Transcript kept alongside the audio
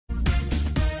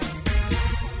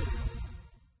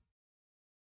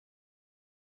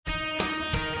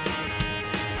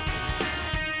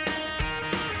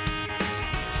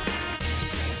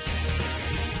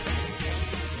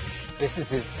This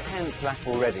is his 10th lap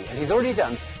already, and he's already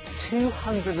done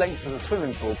 200 lengths of the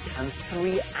swimming pool and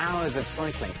 3 hours of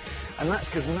cycling. And that's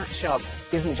because Matt Sharp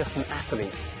isn't just an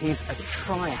athlete, he's a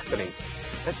triathlete.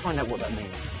 Let's find out what that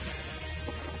means.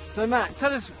 So Matt,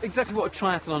 tell us exactly what a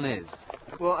triathlon is.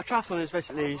 Well, a triathlon is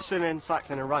basically swimming,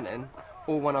 cycling and running,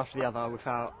 all one after the other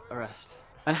without a rest.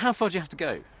 And how far do you have to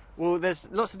go? Well, there's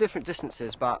lots of different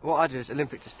distances, but what I do is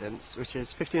Olympic distance, which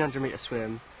is 1,500 metre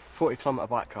swim, 40-kilometre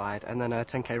bike ride, and then a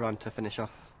 10k run to finish off.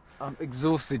 I'm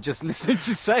exhausted just listening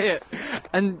to you say it.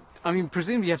 And, I mean,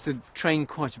 presumably you have to train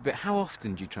quite a bit. How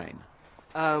often do you train?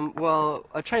 Well,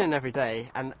 I train in every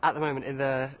day, and at the moment, in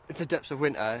the depths of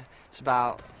winter, it's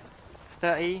about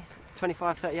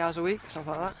 25, 30 hours a week,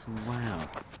 something like that. Wow.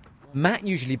 Matt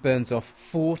usually burns off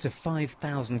 4,000 to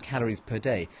 5,000 calories per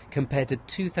day, compared to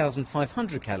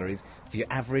 2,500 calories for your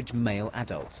average male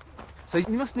adult. So you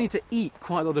must need to eat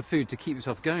quite a lot of food to keep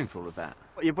yourself going for all of that.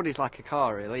 Your body's like a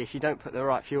car, really. If you don't put the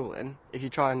right fuel in, if you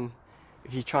try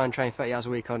and train 30 hours a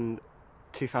week on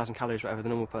 2,000 calories, whatever the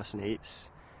normal person eats,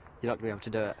 you're not going to be able to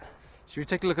do it. Should we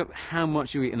take a look at how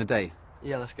much you eat in a day?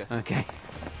 Yeah, let's go. Okay.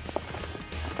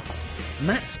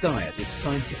 Matt's diet is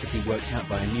scientifically worked out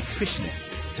by a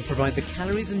nutritionist to provide the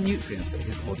calories and nutrients that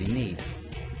his body needs.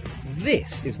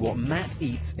 This is what Matt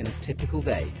eats in a typical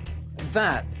day.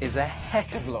 That is a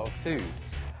heck of a lot of food.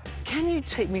 Can you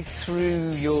take me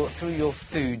through your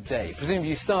food day? Presumably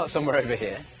you start somewhere over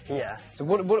here. Yeah. So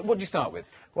what do you start with?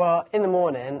 Well, in the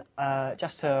morning,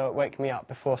 just to wake me up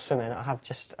before swimming, I have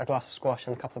just a glass of squash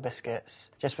and a couple of biscuits,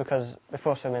 just because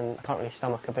before swimming I can't really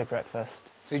stomach a big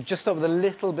breakfast. So you just start with a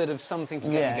little bit of something to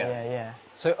get you going? Yeah.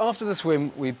 So after the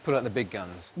swim, we put out the big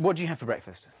guns. What do you have for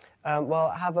breakfast? Well,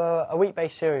 I have a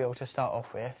wheat-based cereal to start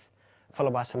off with,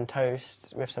 followed by some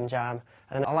toast with some jam,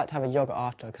 and then I like to have a yoghurt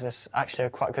after because it's actually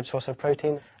quite a good source of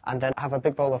protein, and then I have a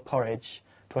big bowl of porridge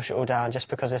to wash it all down just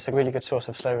because it's a really good source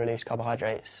of slow-release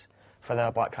carbohydrates for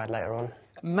the bike ride later on.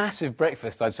 Massive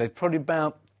breakfast, I'd say, probably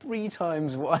about 3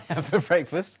 times what I have for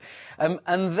breakfast. And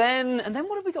then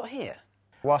what have we got here?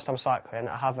 Whilst I'm cycling,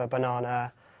 I have a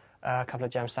banana, a couple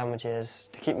of jam sandwiches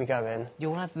to keep me going.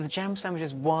 You'll have the jam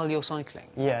sandwiches while you're cycling?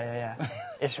 Yeah.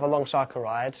 It's a long cycle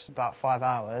ride, about 5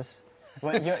 hours.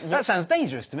 Well, that sounds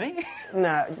dangerous to me.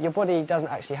 No, your body doesn't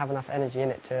actually have enough energy in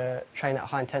it to train at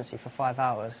high intensity for 5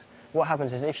 hours. What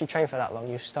happens is if you train for that long,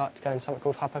 you start to go into something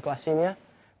called hypoglycemia,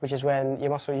 which is when you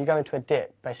go into a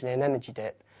dip, basically an energy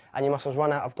dip, and your muscles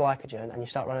run out of glycogen and you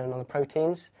start running on the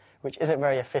proteins, which isn't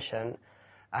very efficient.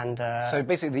 And so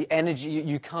basically the energy,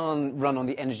 you can't run on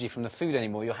the energy from the food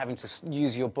anymore, you're having to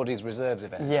use your body's reserves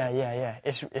of energy. Yeah.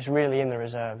 It's really in the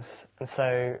reserves, and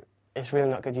so it's really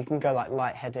not good. You can go like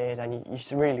lightheaded and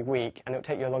you're really weak, and it'll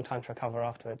take you a long time to recover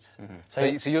afterwards.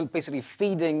 Mm-hmm. So you're basically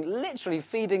literally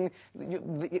feeding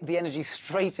the energy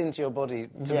straight into your body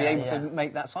to be able to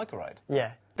make that cycle ride.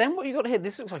 Yeah. Then what you got here,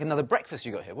 this looks like another breakfast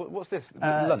you got here. What's this,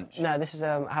 lunch? No, this is,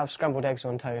 I have scrambled eggs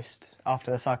on toast after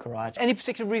the cycle ride. Any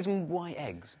particular reason why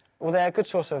eggs? Well, they're a good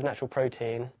source of natural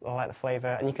protein. I like the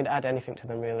flavour, and you can add anything to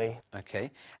them, really.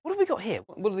 OK. What have we got here?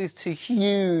 What are these 2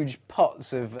 huge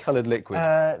pots of coloured liquid?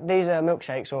 These are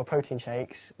milkshakes or protein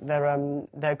shakes. They're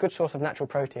a good source of natural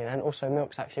protein, and also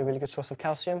milk's actually a really good source of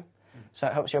calcium. So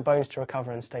it helps your bones to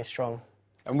recover and stay strong.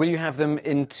 And will you have them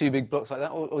in 2 big blocks like that,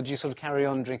 or do you sort of carry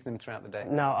on drinking them throughout the day?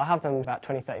 No, I have them about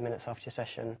 20, 30 minutes after your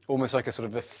session. Almost like a sort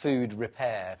of a food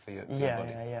repair for your body?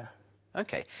 Yeah.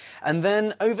 OK. And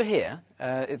then over here,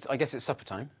 I guess it's supper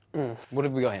time. What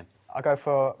have we got here? I go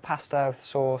for pasta with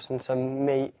sauce and some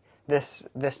meat. This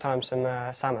time some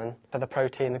salmon for the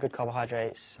protein, the good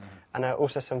carbohydrates, and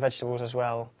also some vegetables as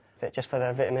well, just for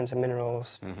the vitamins and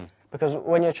minerals. Because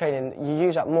when you're training, you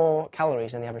use up more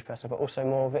calories than the average person, but also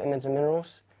more vitamins and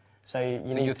minerals. So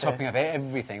you're topping up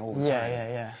everything all the time?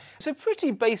 Yeah. It's a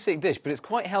pretty basic dish, but it's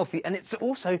quite healthy, and it's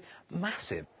also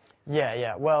massive.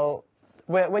 Yeah. Well,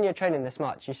 when you're training this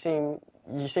much, you seem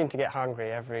to get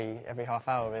hungry every half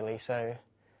hour, really. So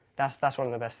that's one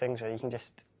of the best things, really. You can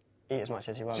just eat as much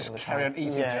as you want. Just carry on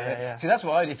eating. Yeah. See, that's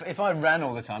what I'd do. If I ran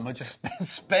all the time, I'd just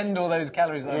spend all those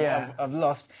calories that I've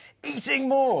lost eating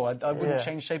more. I wouldn't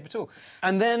change shape at all.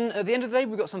 And then at the end of the day,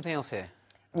 we've got something else here.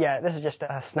 Yeah, this is just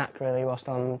a snack, really, whilst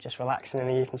I'm just relaxing in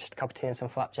the evening. Just a cup of tea and some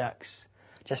flapjacks.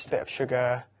 Just a bit of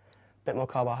sugar, a bit more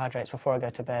carbohydrates before I go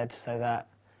to bed, so that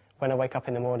when I wake up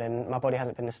in the morning, my body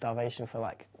hasn't been in starvation for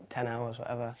like 10 hours,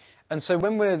 whatever. And so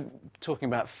when we're talking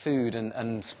about food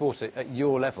and sport at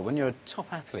your level, when you're a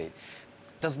top athlete,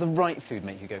 does the right food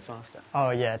make you go faster?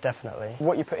 Oh, yeah, definitely.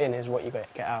 What you put in is what you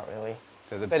get out, really.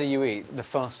 So the better you eat, the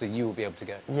faster you will be able to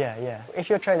go. Yeah. If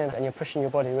you're training and you're pushing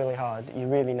your body really hard, you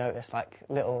really notice, like,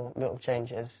 little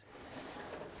changes.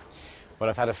 Well,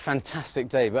 I've had a fantastic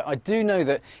day, but I do know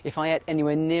that if I ate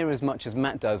anywhere near as much as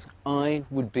Matt does, I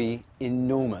would be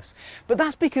enormous. But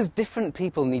that's because different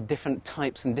people need different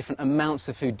types and different amounts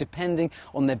of food depending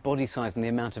on their body size and the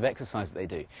amount of exercise that they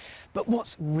do. But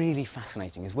what's really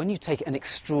fascinating is when you take an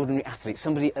extraordinary athlete,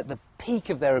 somebody at the peak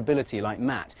of their ability like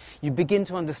Matt, you begin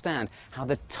to understand how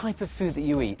the type of food that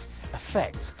you eat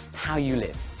affects how you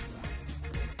live.